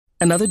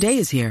Another day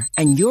is here,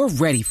 and you're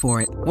ready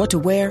for it. What to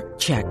wear?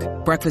 Check.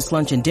 Breakfast,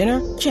 lunch, and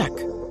dinner? Check.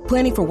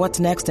 Planning for what's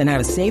next and how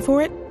to save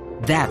for it?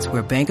 That's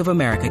where Bank of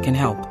America can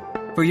help.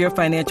 For your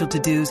financial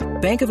to-dos,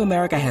 Bank of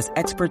America has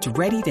experts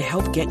ready to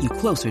help get you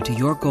closer to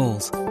your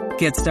goals.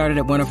 Get started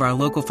at one of our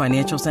local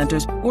financial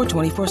centers or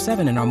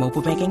 24/7 in our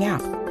mobile banking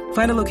app.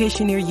 Find a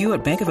location near you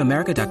at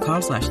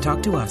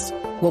bankofamerica.com/talktous.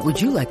 What would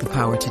you like the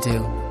power to do?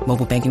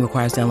 Mobile banking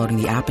requires downloading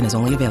the app and is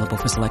only available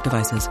for select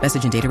devices.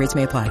 Message and data rates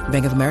may apply.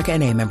 Bank of America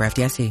N.A., member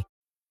FDIC.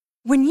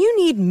 When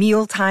you need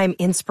mealtime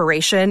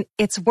inspiration,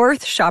 it's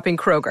worth shopping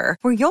Kroger,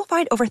 where you'll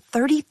find over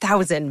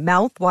 30,000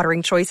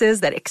 mouth-watering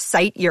choices that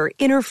excite your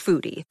inner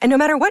foodie. And no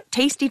matter what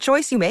tasty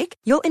choice you make,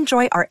 you'll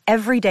enjoy our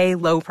everyday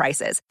low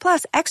prices,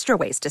 plus extra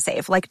ways to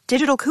save, like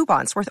digital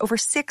coupons worth over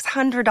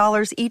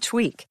 $600 each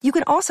week. You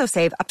can also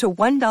save up to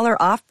 $1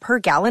 off per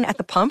gallon at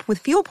the pump with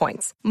fuel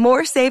points.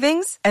 More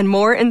savings and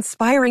more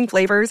inspiring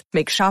flavors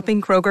make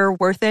shopping Kroger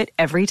worth it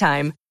every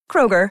time.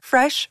 Kroger,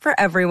 fresh for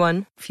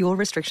everyone. Fuel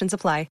restrictions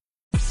apply.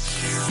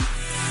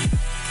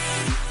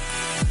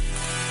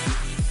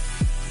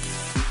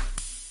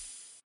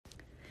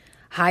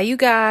 Hi, you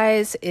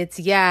guys. It's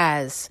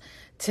Yaz.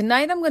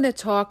 Tonight I'm going to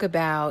talk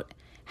about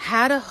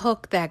how to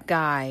hook that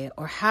guy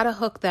or how to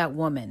hook that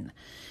woman.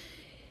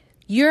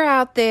 You're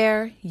out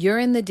there, you're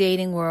in the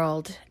dating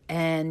world,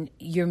 and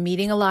you're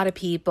meeting a lot of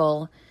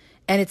people,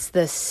 and it's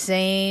the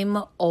same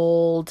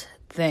old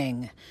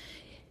thing.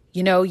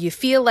 You know, you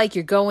feel like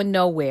you're going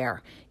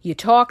nowhere. You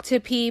talk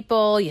to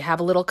people, you have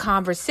a little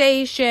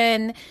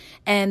conversation,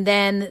 and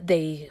then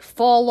they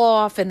fall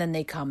off and then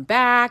they come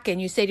back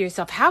and you say to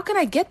yourself, how can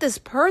I get this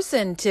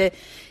person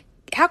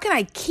how can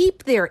I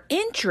keep their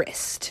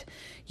interest?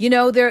 You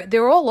know,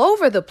 they're all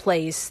over the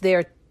place.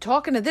 They're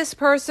talking to this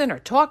person or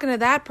talking to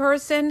that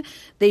person.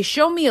 They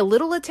show me a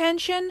little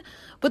attention,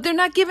 but they're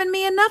not giving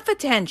me enough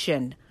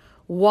attention.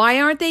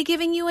 Why aren't they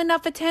giving you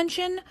enough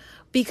attention?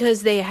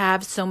 Because they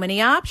have so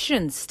many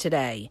options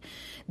today.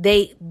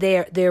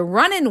 They're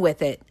running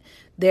with it.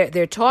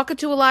 They're talking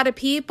to a lot of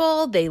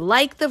people. They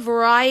like the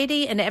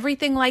variety and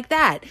everything like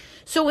that.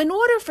 So in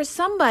order for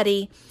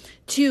somebody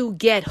to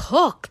get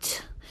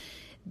hooked,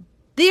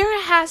 there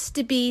has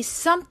to be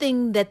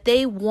something that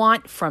they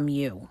want from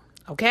you.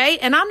 Okay?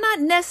 And I'm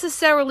not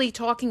necessarily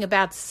talking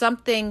about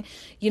something,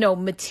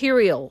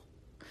 material.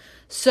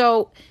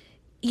 So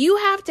you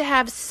have to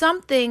have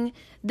something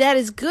that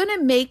is going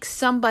to make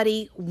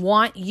somebody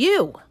want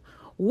you.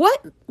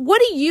 What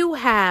do you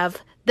have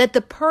that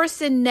the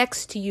person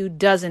next to you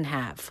doesn't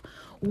have?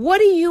 What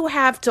do you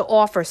have to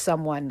offer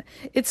someone?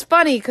 It's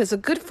funny because a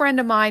good friend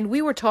of mine,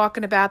 we were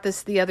talking about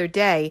this the other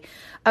day,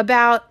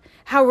 about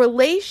how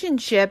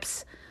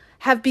relationships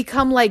have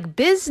become like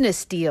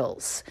business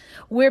deals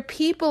where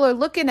people are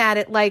looking at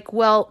it like,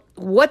 well,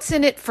 what's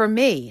in it for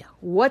me?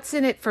 What's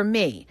in it for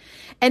me?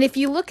 And if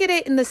you look at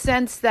it in the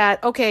sense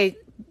that, okay,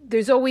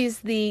 there's always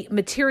the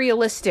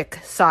materialistic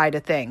side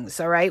of things,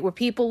 all right, where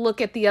people look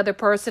at the other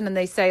person and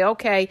they say,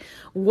 okay,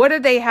 what do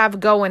they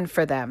have going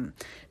for them?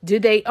 Do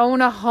they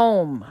own a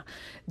home?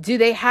 Do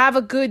they have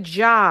a good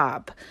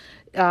job?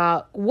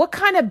 What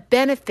kind of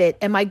benefit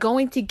am I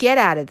going to get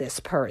out of this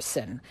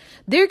person?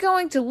 They're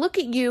going to look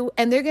at you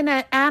and they're going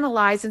to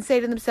analyze and say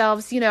to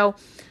themselves,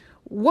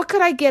 what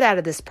could I get out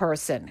of this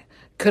person?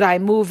 Could I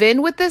move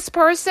in with this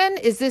person?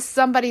 Is this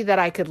somebody that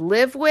I could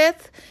live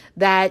with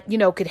that,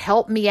 could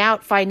help me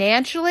out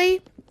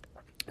financially?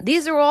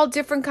 These are all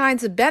different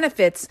kinds of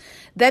benefits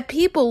that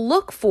people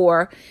look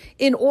for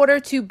in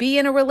order to be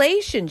in a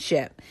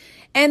relationship.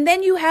 And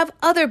then you have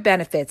other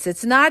benefits.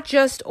 It's not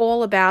just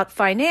all about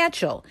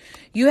financial.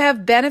 You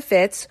have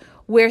benefits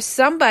where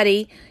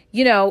somebody,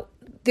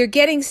 they're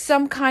getting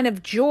some kind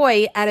of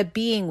joy out of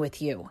being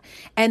with you.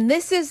 And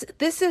this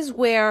is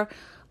where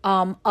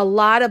a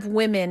lot of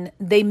women,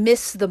 they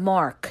miss the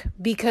mark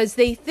because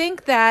they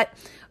think that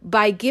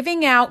by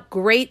giving out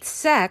great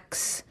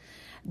sex,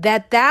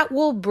 that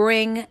will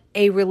bring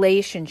a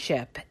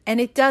relationship. And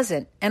it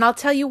doesn't. And I'll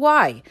tell you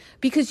why.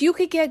 Because you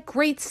could get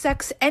great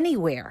sex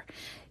anywhere.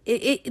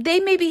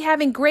 They may be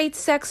having great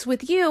sex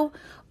with you,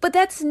 but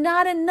that's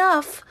not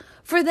enough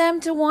for them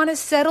to want to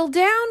settle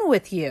down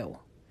with you.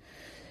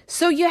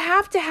 So you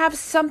have to have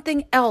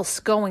something else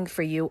going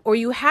for you, or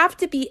you have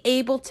to be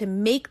able to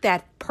make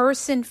that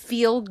person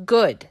feel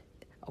good,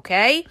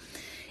 okay?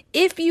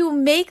 If you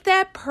make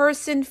that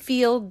person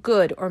feel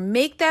good or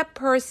make that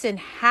person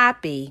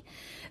happy,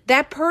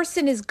 that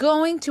person is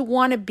going to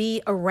want to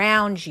be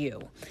around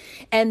you.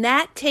 And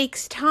that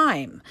takes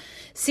time.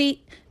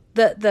 See,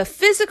 the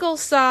physical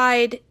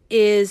side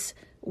is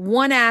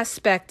one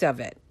aspect of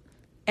it.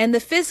 And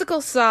the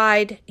physical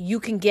side, you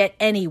can get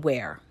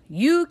anywhere.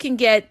 You can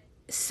get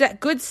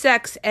good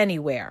sex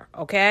anywhere,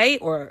 okay?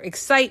 Or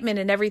excitement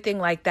and everything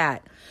like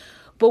that.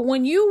 But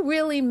when you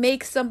really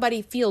make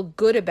somebody feel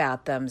good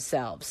about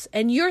themselves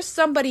and you're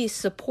somebody's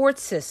support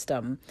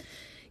system,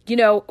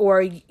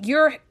 or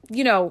you're,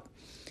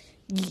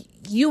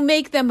 you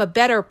make them a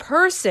better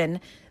person,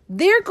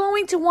 they're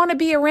going to want to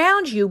be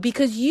around you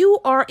because you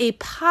are a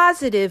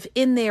positive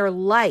in their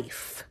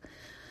life.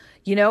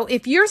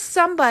 If you're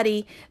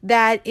somebody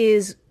that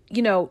is,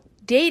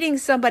 dating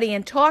somebody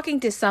and talking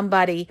to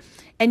somebody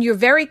and you're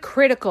very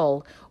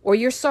critical or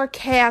you're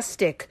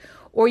sarcastic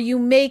or you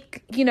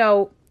make,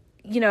 you're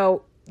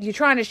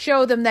trying to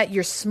show them that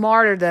you're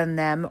smarter than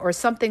them or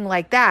something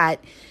like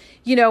that,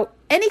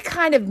 any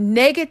kind of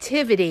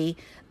negativity,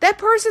 that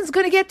person's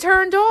going to get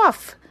turned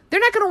off. They're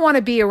not going to want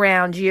to be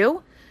around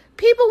you.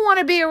 People want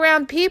to be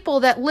around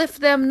people that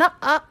lift them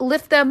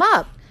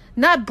up,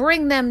 not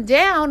bring them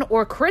down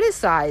or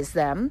criticize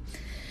them.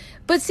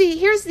 But see,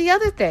 here's the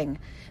other thing.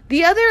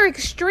 The other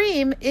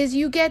extreme is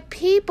you get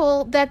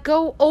people that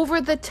go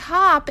over the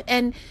top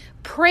and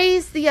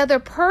praise the other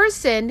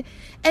person,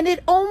 and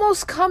it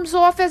almost comes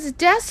off as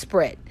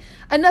desperate.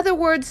 In other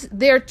words,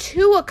 they're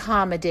too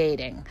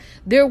accommodating.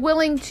 They're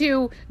willing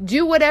to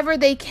do whatever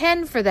they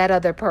can for that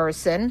other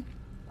person.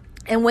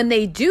 And when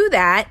they do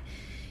that,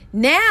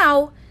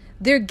 now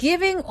they're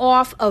giving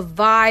off a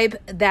vibe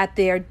that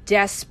they're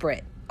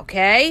desperate,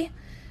 okay?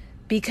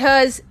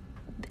 Because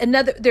in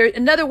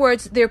other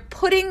words, they're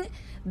putting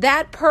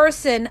that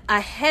person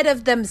ahead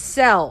of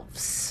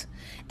themselves.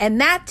 And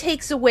that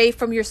takes away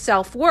from your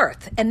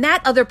self-worth. And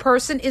that other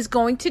person is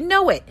going to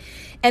know it.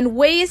 And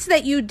ways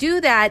that you do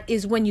that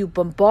is when you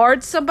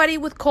bombard somebody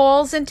with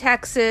calls and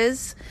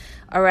texts.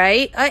 All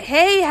right.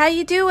 Hey, how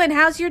you doing?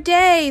 How's your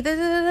day?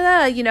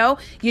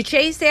 You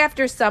chase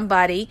after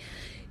somebody.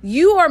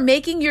 You are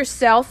making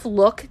yourself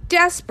look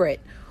desperate.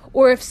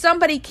 Or if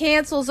somebody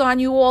cancels on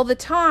you all the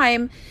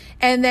time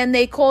and then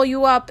they call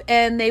you up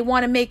and they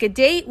want to make a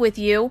date with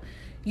you,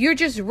 you're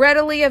just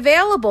readily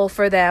available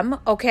for them,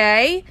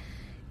 okay?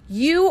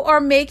 You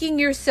are making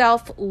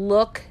yourself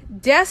look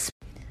desperate.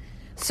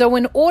 So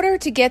in order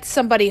to get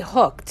somebody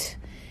hooked,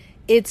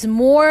 it's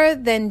more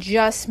than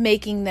just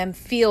making them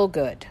feel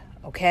good,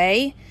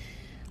 okay?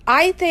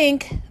 I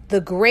think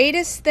the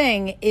greatest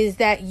thing is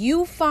that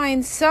you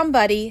find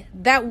somebody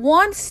that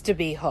wants to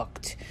be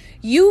hooked.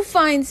 You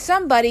find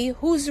somebody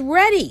who's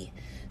ready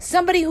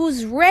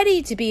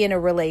to be in a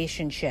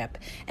relationship,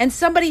 and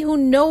somebody who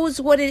knows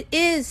what it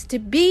is to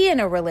be in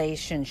a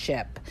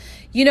relationship.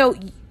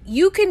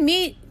 You can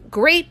meet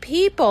great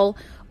people,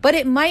 but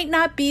it might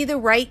not be the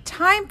right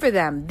time for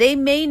them. They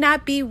may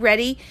not be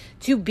ready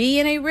to be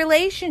in a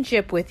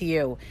relationship with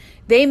you.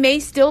 They may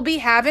still be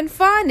having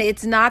fun.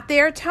 It's not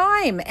their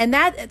time. And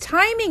that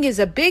timing is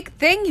a big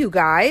thing, you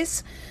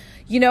guys.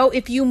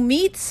 If you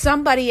meet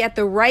somebody at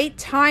the right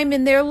time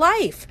in their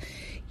life,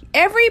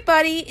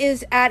 everybody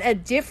is at a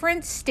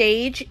different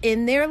stage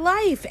in their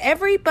life.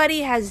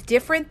 Everybody has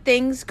different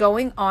things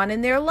going on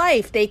in their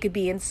life. They could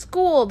be in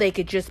school. They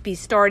could just be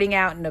starting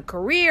out in a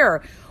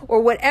career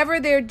or whatever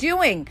they're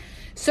doing.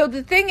 So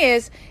the thing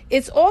is,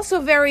 it's also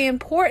very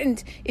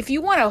important, if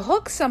you want to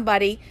hook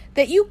somebody,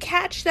 that you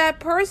catch that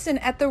person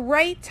at the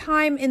right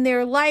time in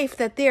their life,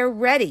 that they're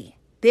ready.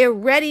 They're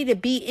ready to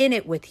be in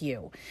it with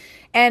you.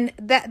 And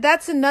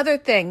that's another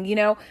thing.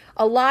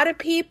 A lot of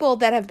people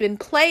that have been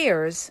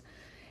players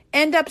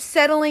end up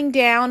settling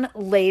down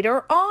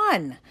later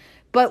on.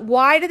 But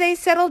why do they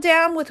settle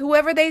down with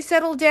whoever they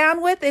settle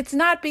down with? It's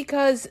not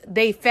because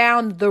they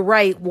found the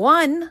right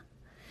one.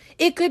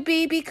 It could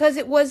be because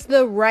it was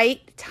the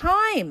right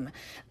time.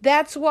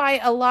 That's why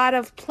a lot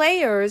of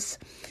players,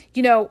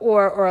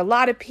 or a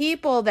lot of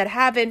people that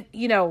haven't,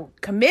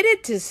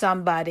 committed to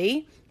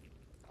somebody,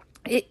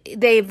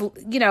 they've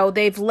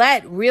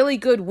let really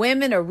good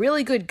women or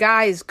really good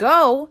guys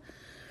go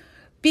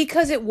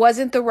because it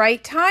wasn't the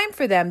right time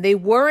for them. They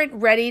weren't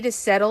ready to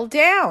settle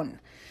down.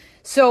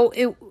 So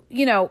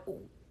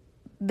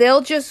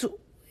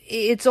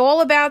it's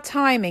all about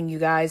timing, you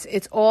guys.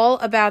 It's all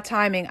about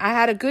timing. I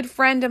had a good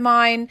friend of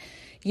mine,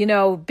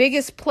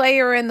 biggest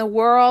player in the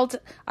world.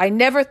 I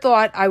never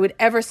thought I would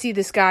ever see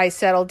this guy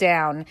settle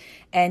down.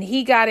 And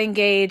he got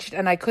engaged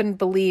and I couldn't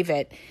believe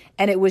it.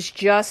 And it was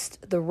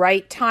just the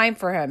right time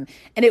for him.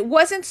 And it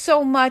wasn't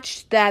so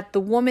much that the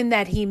woman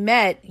that he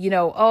met,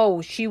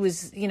 she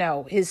was,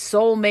 his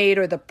soulmate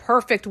or the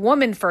perfect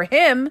woman for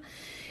him.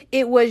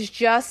 It was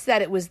just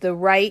that it was the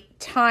right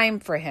time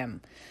for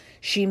him.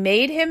 She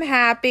made him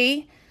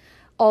happy,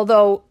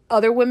 although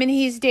other women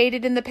he's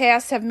dated in the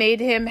past have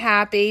made him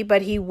happy,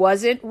 but he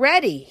wasn't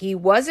ready. He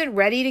wasn't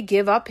ready to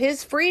give up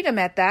his freedom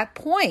at that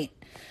point.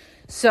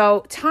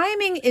 So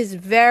timing is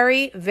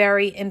very,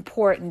 very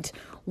important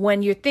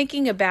when you're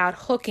thinking about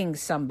hooking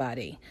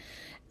somebody.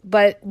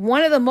 But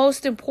one of the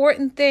most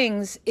important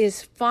things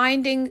is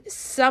finding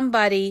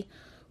somebody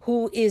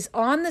who is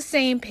on the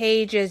same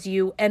page as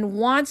you and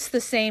wants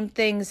the same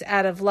things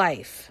out of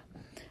life.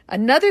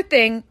 Another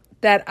thing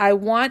that I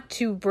want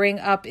to bring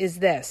up is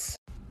this.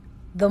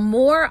 The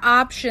more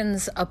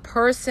options a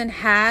person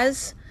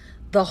has,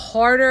 the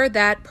harder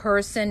that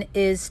person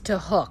is to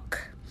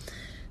hook.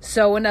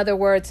 So in other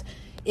words,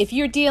 if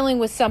you're dealing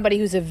with somebody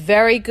who's a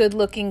very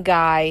good-looking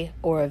guy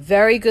or a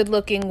very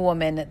good-looking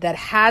woman that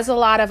has a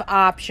lot of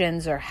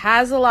options or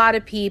has a lot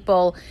of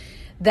people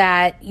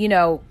that,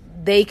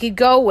 they could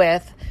go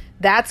with,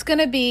 that's going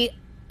to be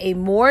a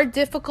more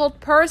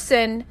difficult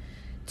person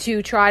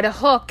to try to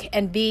hook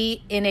and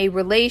be in a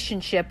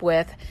relationship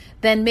with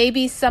than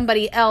maybe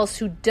somebody else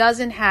who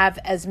doesn't have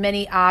as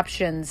many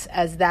options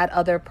as that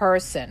other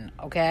person,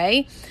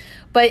 okay?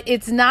 But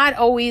it's not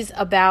always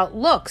about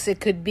looks. It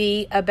could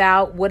be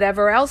about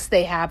whatever else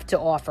they have to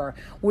offer.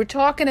 We're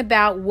talking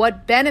about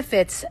what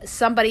benefits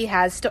somebody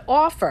has to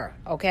offer,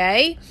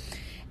 okay?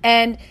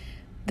 And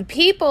the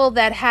people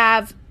that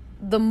have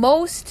the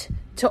most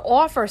to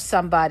offer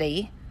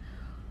somebody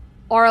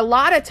are a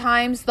lot of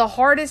times the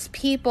hardest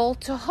people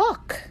to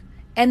hook,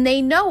 and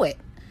they know it.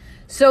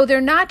 So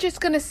they're not just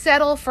going to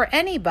settle for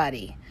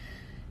anybody.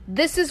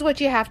 This is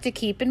what you have to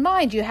keep in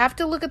mind. You have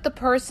to look at the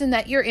person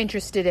that you're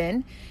interested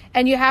in,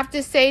 and you have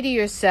to say to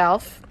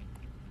yourself,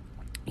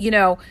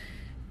 do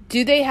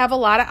they have a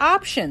lot of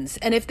options?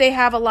 And if they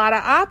have a lot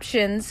of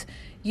options,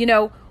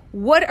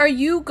 what are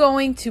you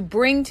going to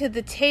bring to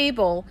the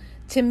table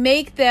to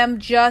make them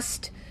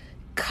just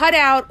cut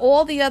out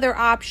all the other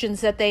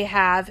options that they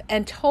have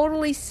and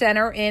totally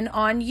center in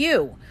on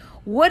you?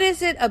 What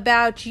is it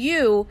about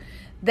you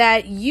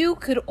that you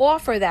could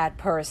offer that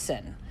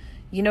person?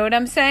 You know what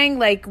I'm saying?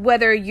 Like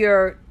whether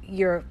you're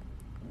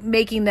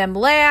making them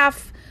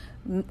laugh,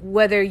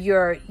 whether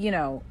you're,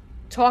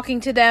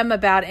 talking to them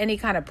about any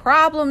kind of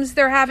problems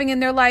they're having in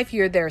their life,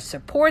 you're their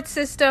support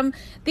system.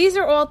 These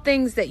are all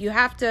things that you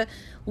have to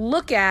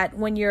look at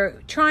when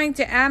you're trying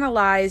to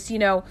analyze,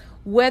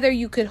 whether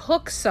you could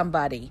hook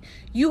somebody.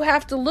 You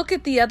have to look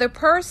at the other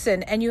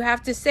person and you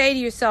have to say to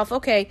yourself,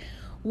 okay,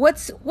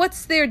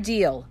 what's their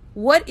deal?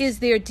 What is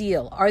their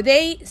deal? Are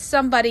they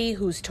somebody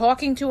who's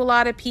talking to a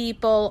lot of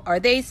people? Are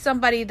they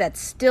somebody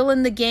that's still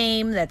in the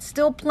game, that's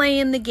still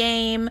playing the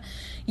game?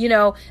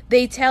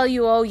 They tell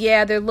you, oh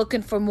yeah, they're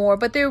looking for more,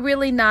 but they're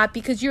really not,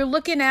 because you're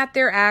looking at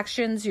their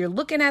actions, you're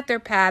looking at their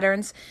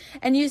patterns,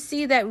 and you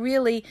see that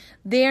really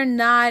they're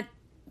not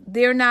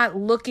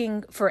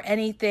looking for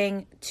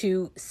anything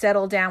to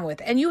settle down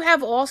with. And you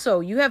have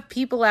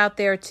people out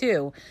there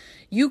too.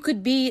 You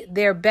could be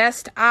their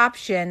best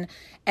option,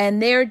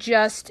 and they're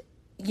just,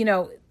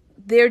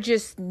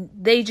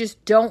 they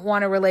just don't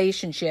want a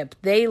relationship.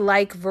 They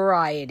like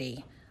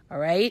variety. All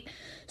right.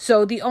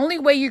 So the only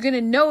way you're going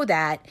to know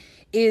that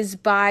is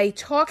by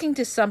talking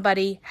to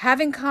somebody,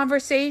 having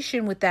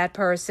conversation with that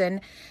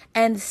person,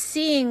 and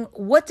seeing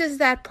what does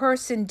that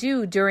person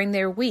do during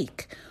their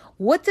week.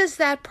 What does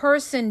that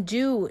person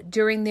do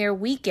during their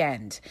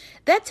weekend?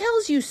 That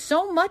tells you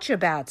so much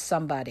about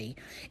somebody.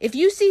 If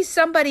you see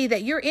somebody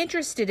that you're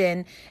interested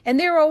in and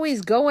they're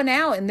always going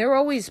out and they're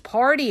always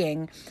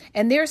partying,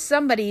 and there's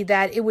somebody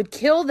that it would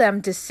kill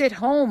them to sit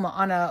home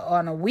on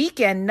a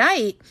weekend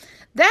night,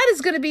 that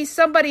is going to be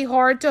somebody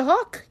hard to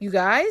hook, you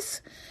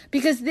guys,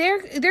 because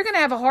they're going to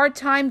have a hard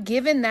time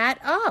giving that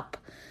up.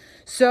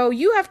 So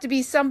you have to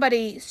be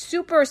somebody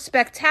super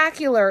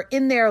spectacular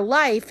in their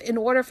life in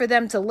order for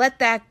them to let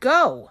that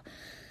go.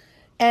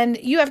 And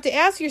you have to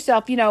ask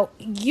yourself, you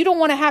don't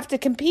want to have to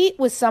compete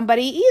with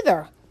somebody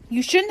either.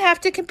 You shouldn't have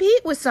to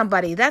compete with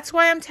somebody. That's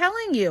why I'm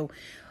telling you,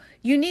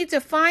 you need to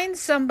find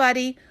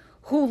somebody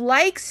who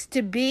likes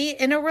to be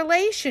in a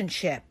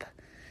relationship.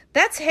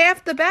 That's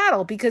half the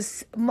battle,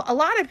 because a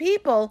lot of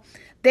people,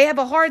 they have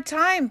a hard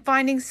time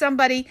finding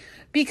somebody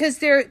because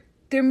they're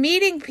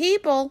meeting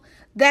people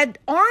that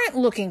aren't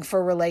looking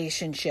for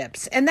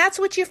relationships. And that's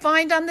what you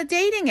find on the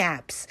dating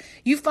apps.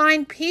 You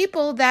find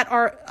people that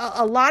are,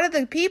 a lot of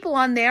the people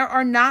on there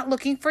are not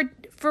looking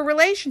for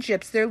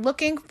relationships. They're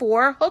looking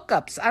for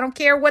hookups. I don't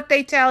care what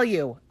they tell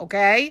you,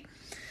 okay?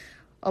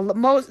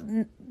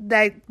 The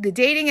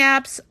dating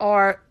apps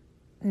are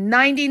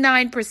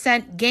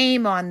 99%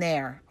 game on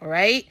there, all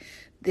right?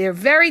 They're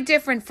very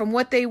different from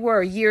what they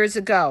were years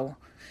ago.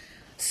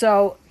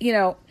 So,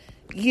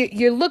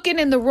 you're looking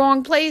in the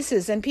wrong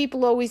places, and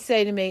people always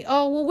say to me,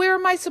 oh, well, where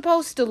am I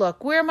supposed to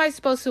look? Where am I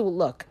supposed to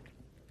look?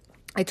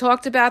 I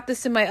talked about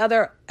this in my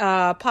other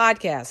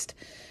podcast.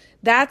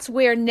 That's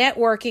where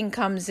networking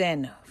comes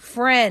in.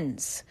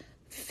 Friends,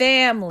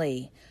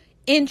 family,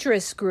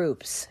 interest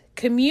groups,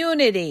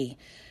 community,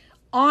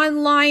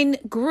 online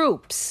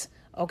groups,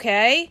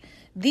 okay?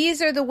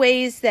 These are the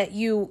ways that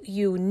you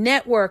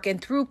network,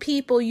 and through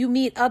people, you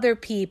meet other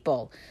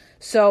people.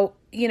 So,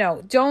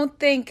 don't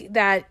think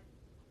that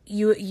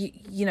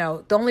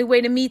the only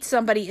way to meet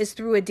somebody is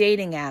through a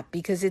dating app,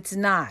 because it's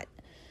not.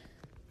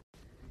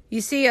 You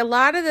see, a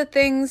lot of the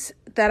things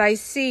that I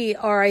see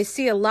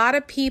a lot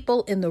of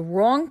people in the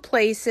wrong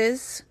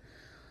places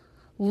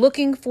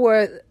looking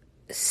for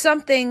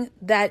something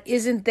that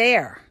isn't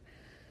there.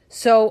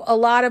 So a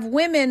lot of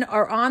women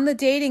are on the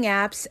dating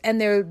apps, and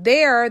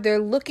they're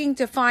looking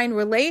to find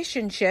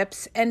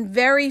relationships, and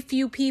very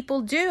few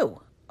people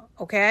do.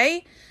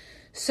 Okay?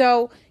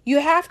 So you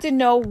have to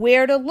know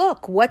where to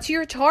look. What's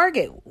your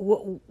target?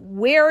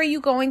 Where are you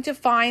going to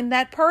find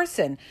that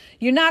person?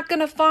 You're not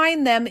going to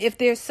find them if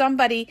there's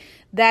somebody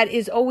that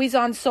is always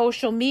on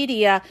social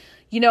media,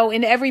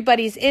 in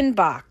everybody's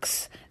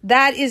inbox.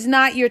 That is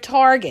not your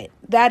target.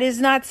 That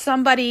is not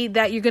somebody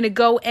that you're going to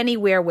go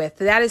anywhere with.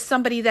 That is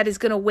somebody that is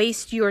going to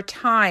waste your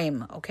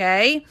time,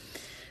 okay?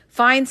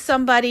 Find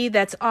somebody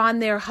that's on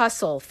their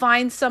hustle.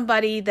 Find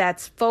somebody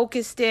that's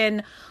focused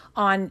in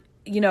on,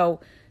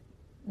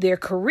 their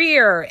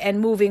career and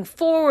moving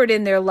forward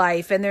in their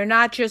life, and they're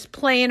not just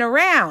playing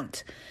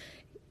around.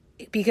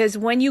 Because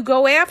when you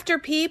go after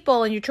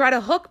people and you try to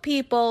hook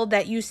people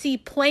that you see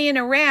playing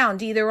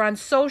around, either on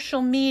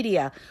social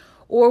media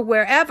or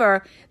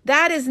wherever,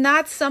 that is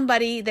not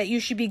somebody that you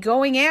should be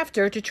going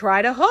after to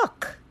try to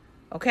hook,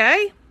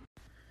 okay?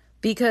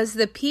 Because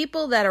the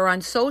people that are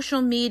on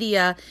social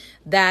media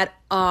that,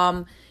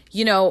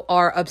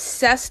 are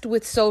obsessed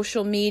with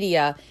social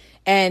media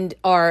and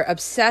are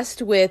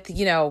obsessed with,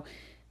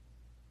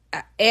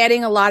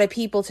 adding a lot of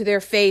people to their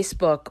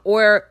Facebook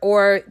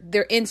or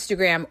their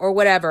Instagram or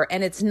whatever,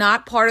 and it's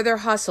not part of their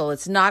hustle.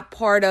 It's not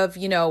part of,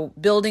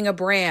 building a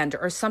brand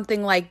or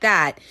something like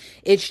that.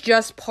 It's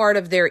just part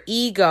of their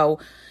ego.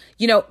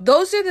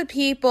 Those are the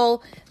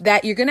people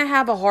that you're going to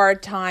have a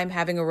hard time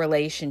having a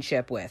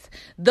relationship with.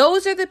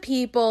 Those are the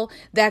people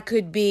that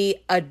could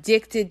be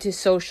addicted to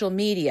social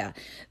media.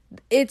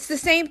 It's the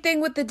same thing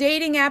with the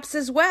dating apps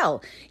as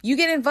well. You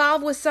get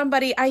involved with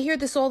somebody. I hear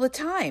this all the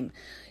time.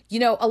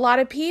 A lot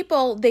of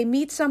people, they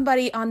meet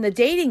somebody on the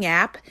dating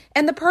app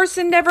and the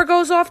person never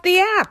goes off the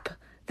app.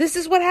 This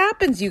is what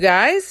happens, you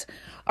guys.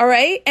 All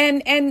right.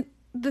 And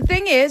the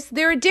thing is,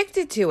 they're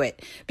addicted to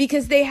it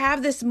because they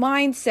have this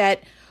mindset,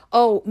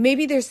 oh,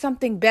 maybe there's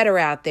something better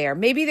out there.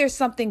 Maybe there's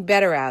something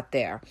better out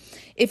there.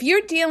 If you're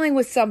dealing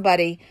with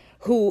somebody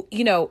who,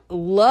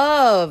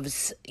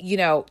 loves,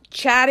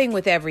 chatting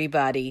with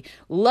everybody,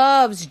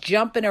 loves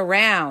jumping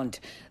around,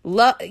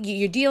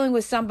 you're dealing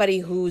with somebody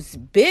who's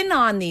been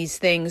on these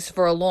things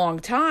for a long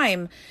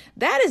time,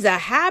 that is a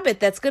habit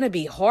that's going to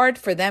be hard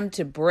for them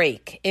to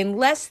break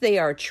unless they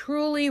are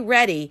truly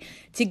ready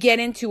to get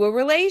into a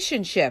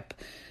relationship.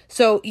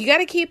 So you got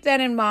to keep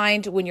that in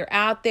mind when you're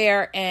out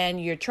there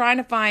and you're trying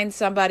to find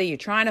somebody, you're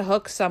trying to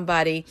hook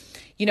somebody,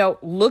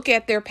 look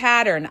at their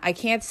pattern. I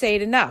can't say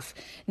it enough.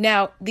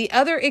 Now, the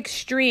other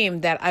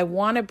extreme that I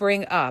want to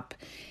bring up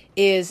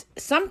is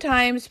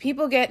sometimes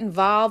people get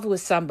involved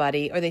with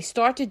somebody or they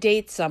start to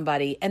date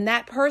somebody and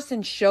that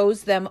person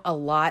shows them a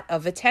lot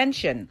of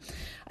attention.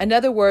 In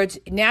other words,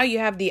 now you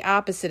have the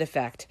opposite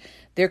effect.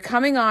 They're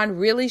coming on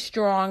really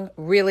strong,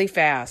 really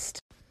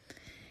fast.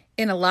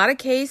 In a lot of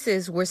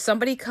cases where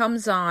somebody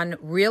comes on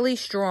really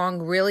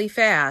strong, really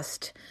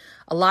fast,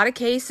 a lot of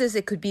cases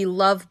it could be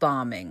love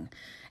bombing.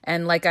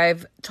 And like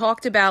I've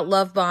talked about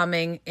love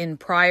bombing in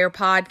prior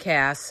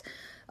podcasts,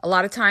 a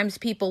lot of times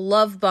people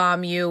love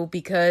bomb you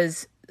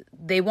because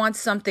they want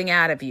something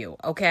out of you,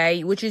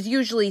 okay? Which is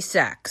usually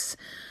sex.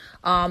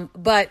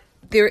 But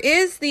there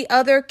is the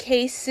other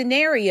case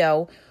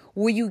scenario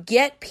where you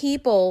get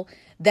people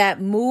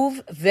that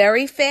move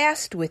very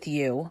fast with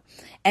you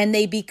and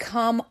they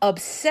become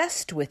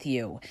obsessed with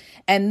you.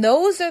 And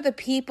those are the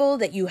people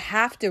that you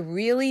have to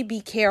really be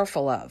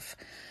careful of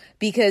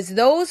because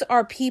those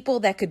are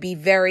people that could be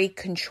very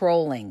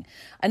controlling.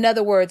 In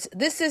other words,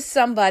 this is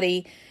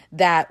somebody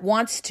that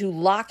wants to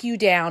lock you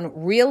down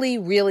really,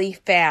 really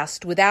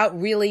fast without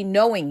really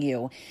knowing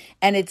you.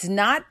 And it's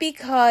not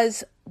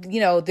because,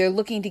 they're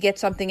looking to get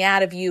something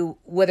out of you,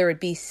 whether it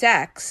be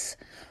sex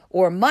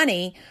or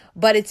money,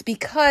 but it's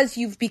because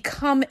you've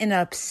become an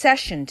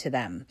obsession to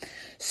them.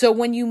 So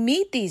when you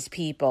meet these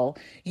people,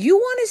 you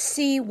want to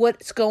see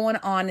what's going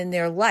on in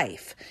their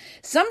life.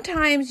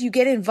 Sometimes you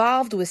get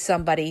involved with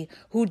somebody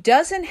who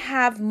doesn't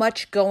have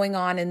much going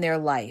on in their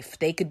life.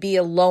 They could be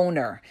a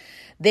loner.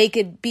 They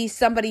could be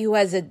somebody who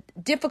has a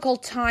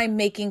difficult time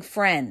making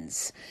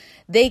friends.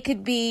 They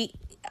could be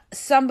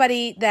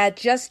somebody that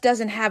just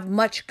doesn't have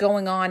much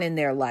going on in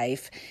their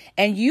life.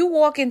 And you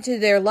walk into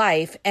their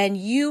life and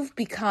you've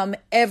become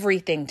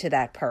everything to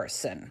that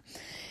person.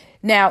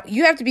 Now,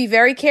 you have to be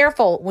very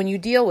careful when you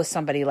deal with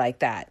somebody like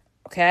that,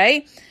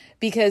 okay?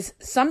 Because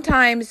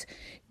sometimes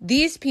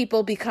these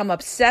people become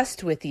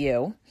obsessed with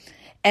you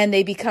and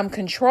they become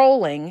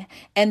controlling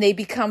and they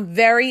become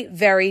very,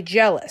 very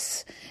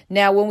jealous.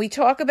 Now, when we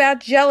talk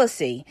about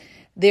jealousy,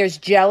 there's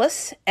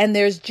jealous and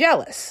there's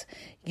jealous.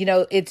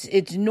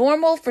 It's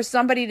normal for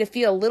somebody to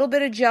feel a little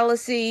bit of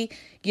jealousy.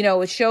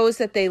 It shows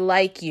that they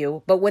like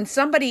you. But when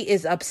somebody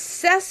is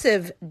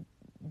obsessive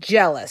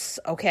jealous,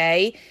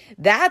 okay,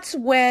 that's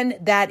when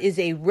that is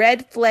a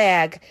red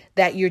flag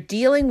that you're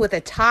dealing with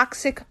a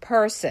toxic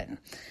person.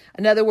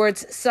 In other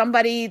words,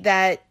 somebody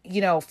that,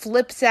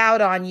 flips out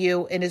on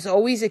you and is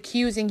always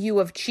accusing you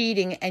of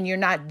cheating and you're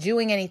not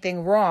doing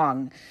anything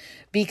wrong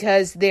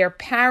because they're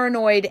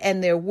paranoid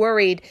and they're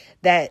worried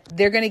that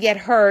they're going to get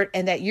hurt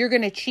and that you're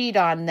going to cheat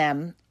on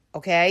them,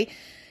 okay?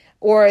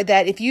 Or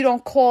that if you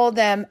don't call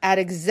them at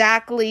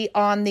exactly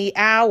on the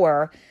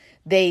hour,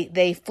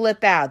 they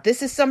flip out.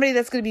 This is somebody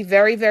that's going to be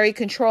very, very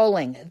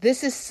controlling.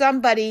 This is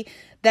somebody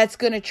that's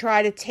going to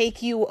try to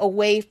take you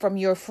away from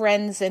your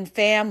friends and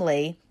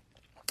family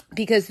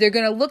because they're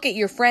going to look at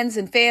your friends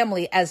and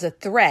family as a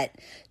threat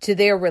to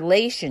their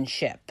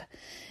relationship.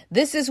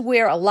 This is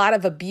where a lot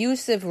of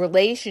abusive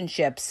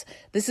relationships,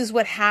 this is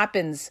what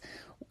happens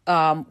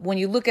when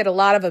you look at a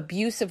lot of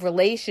abusive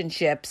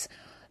relationships.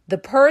 The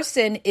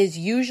person is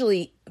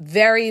usually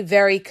very,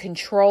 very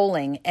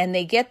controlling and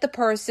they get the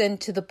person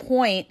to the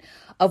point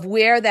of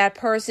where that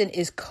person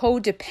is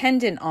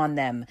codependent on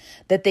them,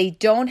 that they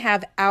don't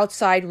have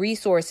outside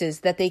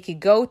resources that they could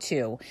go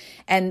to.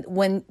 And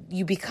when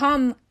you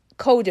become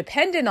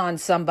codependent on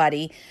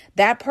somebody,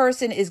 that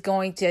person is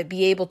going to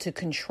be able to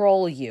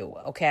control you,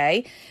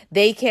 okay?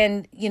 They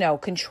can,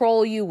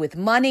 control you with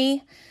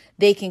money.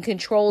 They can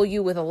control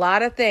you with a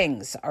lot of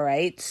things, all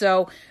right?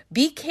 So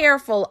be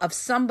careful of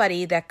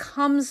somebody that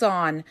comes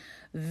on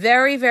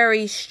very,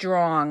 very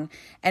strong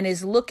and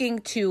is looking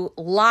to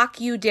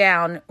lock you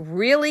down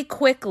really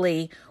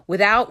quickly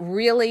without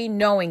really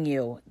knowing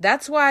you.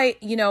 That's why,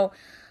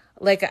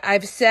 like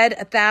I've said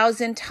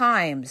 1,000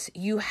 times,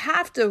 you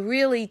have to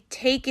really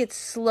take it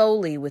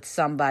slowly with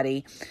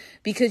somebody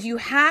because you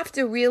have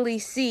to really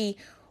see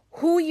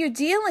who you're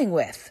dealing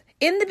with.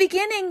 In the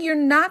beginning, you're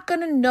not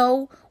going to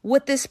know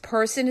what this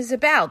person is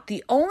about.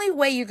 The only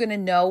way you're going to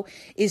know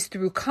is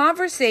through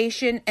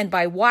conversation and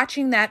by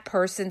watching that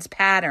person's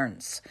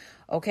patterns,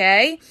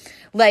 okay?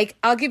 Like,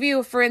 I'll give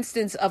you for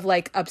instance of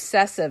like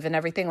obsessive and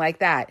everything like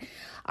that.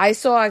 I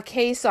saw a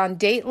case on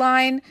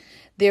Dateline.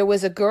 There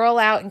was a girl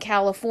out in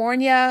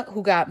California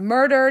who got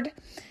murdered,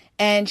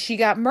 and she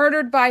got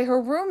murdered by her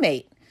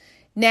roommate.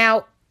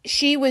 Now,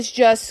 she was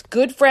just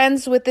good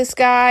friends with this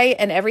guy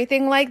and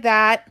everything like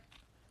that.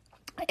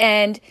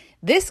 And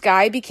this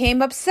guy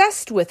became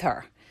obsessed with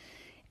her.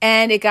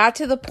 And it got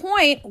to the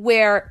point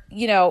where,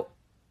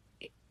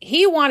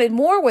 he wanted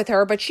more with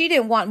her, but she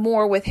didn't want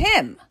more with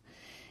him.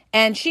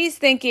 And she's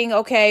thinking,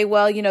 okay,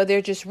 well,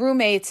 they're just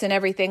roommates and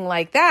everything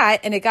like that.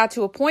 And it got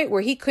to a point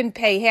where he couldn't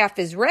pay half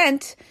his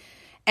rent.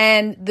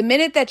 And the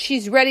minute that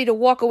she's ready to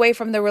walk away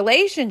from the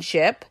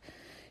relationship,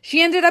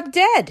 she ended up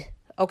dead,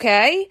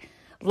 okay?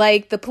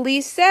 Like the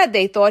police said,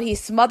 they thought he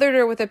smothered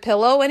her with a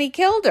pillow and he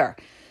killed her.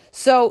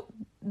 So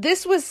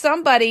this was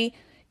somebody,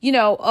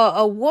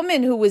 a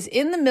woman who was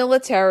in the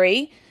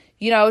military.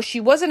 She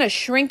wasn't a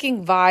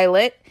shrinking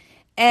violet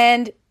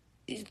and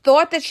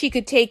thought that she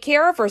could take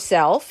care of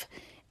herself.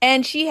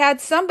 And she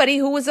had somebody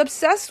who was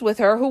obsessed with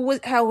her, who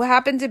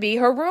happened to be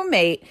her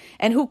roommate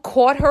and who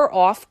caught her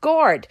off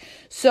guard.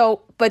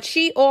 So, but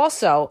she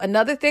also,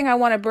 another thing I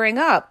want to bring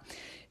up,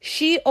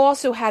 she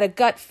also had a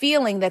gut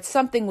feeling that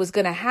something was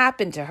going to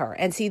happen to her.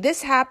 And see,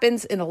 this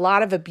happens in a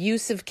lot of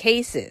abusive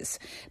cases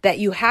that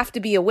you have to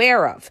be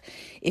aware of.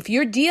 If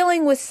you're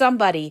dealing with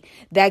somebody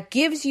that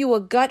gives you a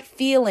gut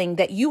feeling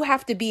that you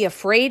have to be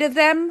afraid of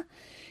them,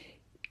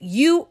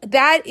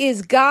 that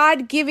is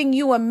God giving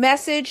you a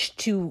message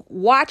to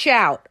watch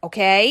out,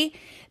 okay?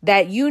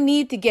 That you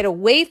need to get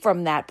away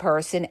from that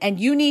person and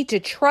you need to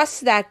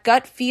trust that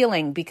gut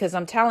feeling, because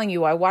I'm telling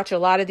you, I watch a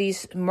lot of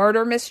these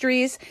murder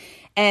mysteries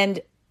and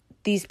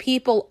these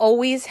people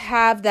always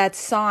have that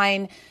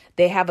sign.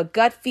 They have a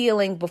gut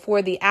feeling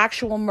before the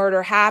actual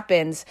murder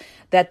happens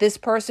that this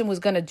person was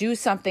going to do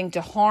something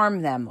to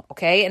harm them,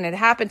 okay? And it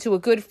happened to a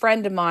good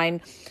friend of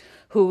mine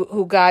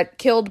who got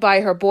killed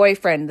by her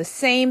boyfriend. The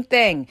same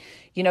thing.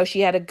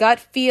 She had a gut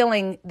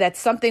feeling that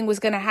something was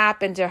going to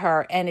happen to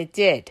her, and it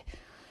did.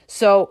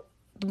 So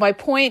my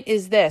point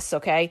is this,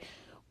 okay?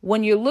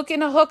 When you're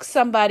looking to hook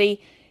somebody,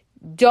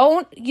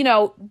 don't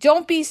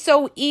be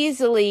so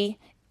easily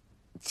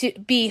to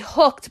be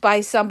hooked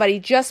by somebody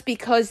just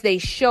because they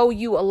show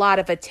you a lot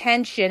of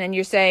attention and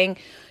you're saying,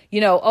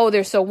 oh,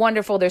 they're so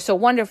wonderful, they're so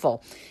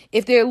wonderful.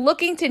 If they're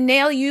looking to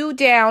nail you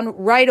down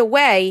right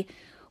away,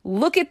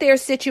 look at their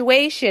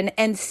situation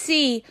and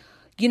see,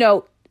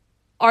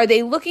 are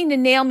they looking to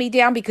nail me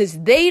down because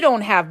they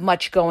don't have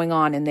much going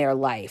on in their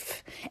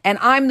life? And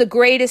I'm the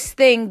greatest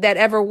thing that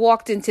ever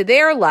walked into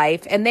their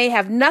life and they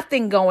have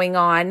nothing going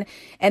on.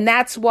 And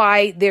that's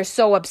why they're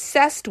so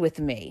obsessed with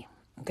me.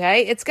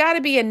 Okay, it's got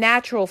to be a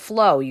natural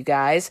flow, you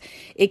guys.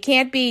 It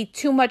can't be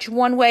too much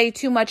one way,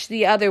 too much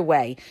the other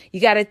way.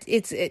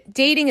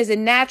 Dating is a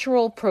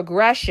natural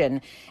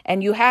progression,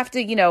 and you have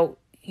to,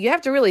 you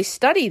have to really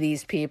study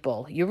these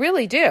people. You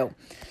really do.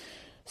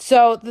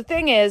 So the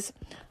thing is,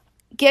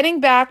 getting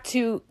back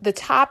to the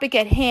topic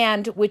at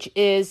hand, which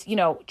is,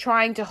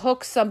 trying to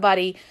hook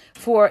somebody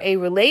for a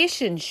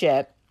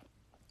relationship,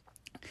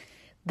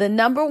 the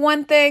number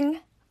one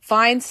thing,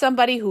 find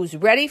somebody who's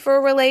ready for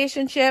a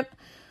relationship.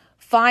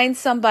 Find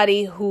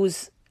somebody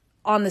who's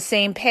on the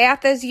same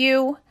path as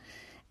you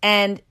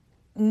and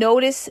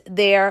notice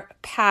their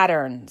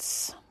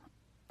patterns,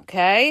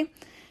 okay?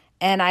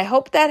 And I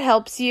hope that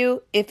helps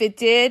you. If it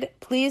did,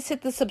 please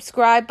hit the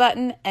subscribe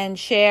button and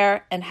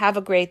share, and have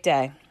a great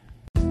day.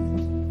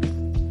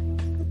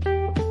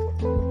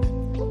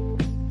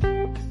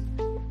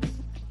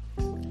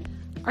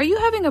 Are you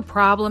having a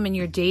problem in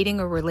your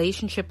dating or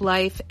relationship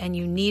life and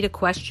you need a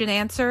question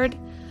answered?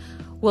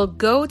 Well,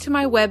 go to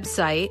my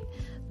website.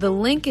 The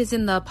link is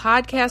in the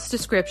podcast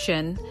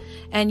description,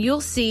 and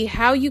you'll see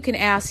how you can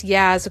ask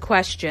Yaz a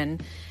question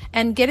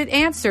and get it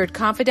answered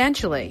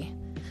confidentially.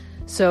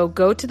 So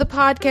go to the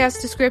podcast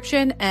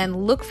description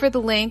and look for the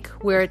link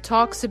where it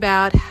talks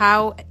about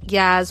how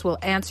Yaz will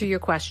answer your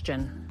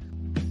question.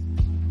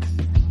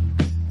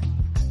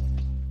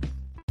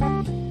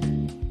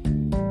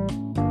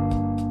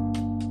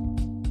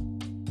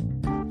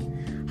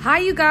 Hi,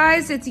 you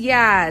guys, it's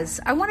Yaz.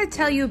 I want to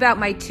tell you about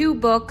my 2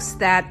 books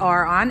that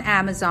are on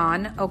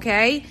Amazon,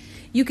 okay?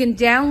 You can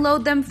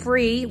download them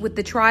free with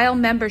the trial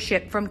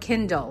membership from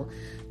Kindle.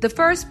 The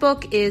first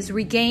book is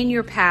Regain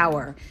Your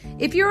Power.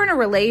 If you're in a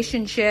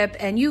relationship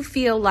and you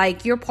feel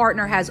like your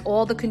partner has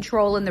all the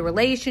control in the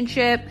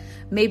relationship,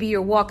 maybe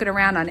you're walking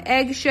around on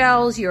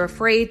eggshells, you're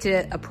afraid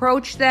to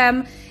approach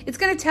them, it's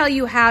going to tell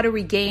you how to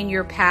regain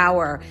your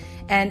power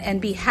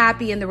and be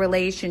happy in the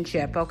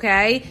relationship,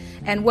 okay?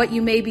 And what you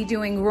may be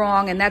doing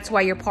wrong, and that's why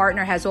your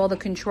partner has all the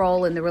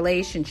control in the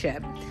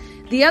relationship.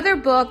 The other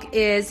book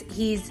is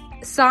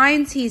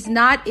Signs He's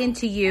Not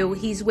Into You,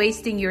 He's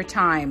Wasting Your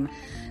Time.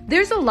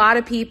 There's a lot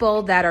of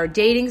people that are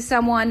dating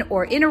someone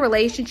or in a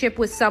relationship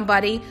with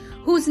somebody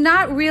who's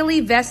not really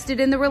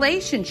vested in the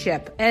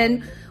relationship.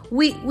 And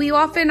we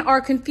often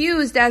are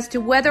confused as to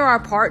whether our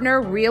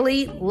partner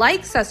really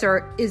likes us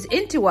or is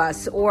into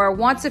us or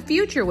wants a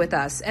future with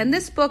us. And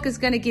this book is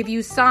going to give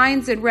you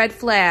signs and red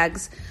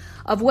flags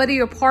of whether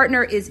your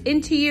partner is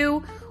into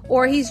you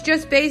or he's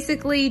just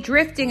basically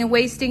drifting and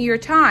wasting your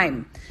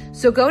time.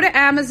 So go to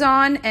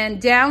Amazon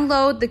and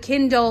download the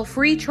Kindle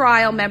free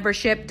trial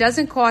membership.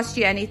 Doesn't cost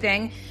you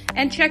anything.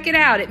 And check it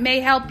out. It may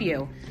help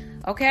you.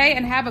 Okay?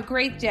 And have a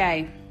great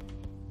day.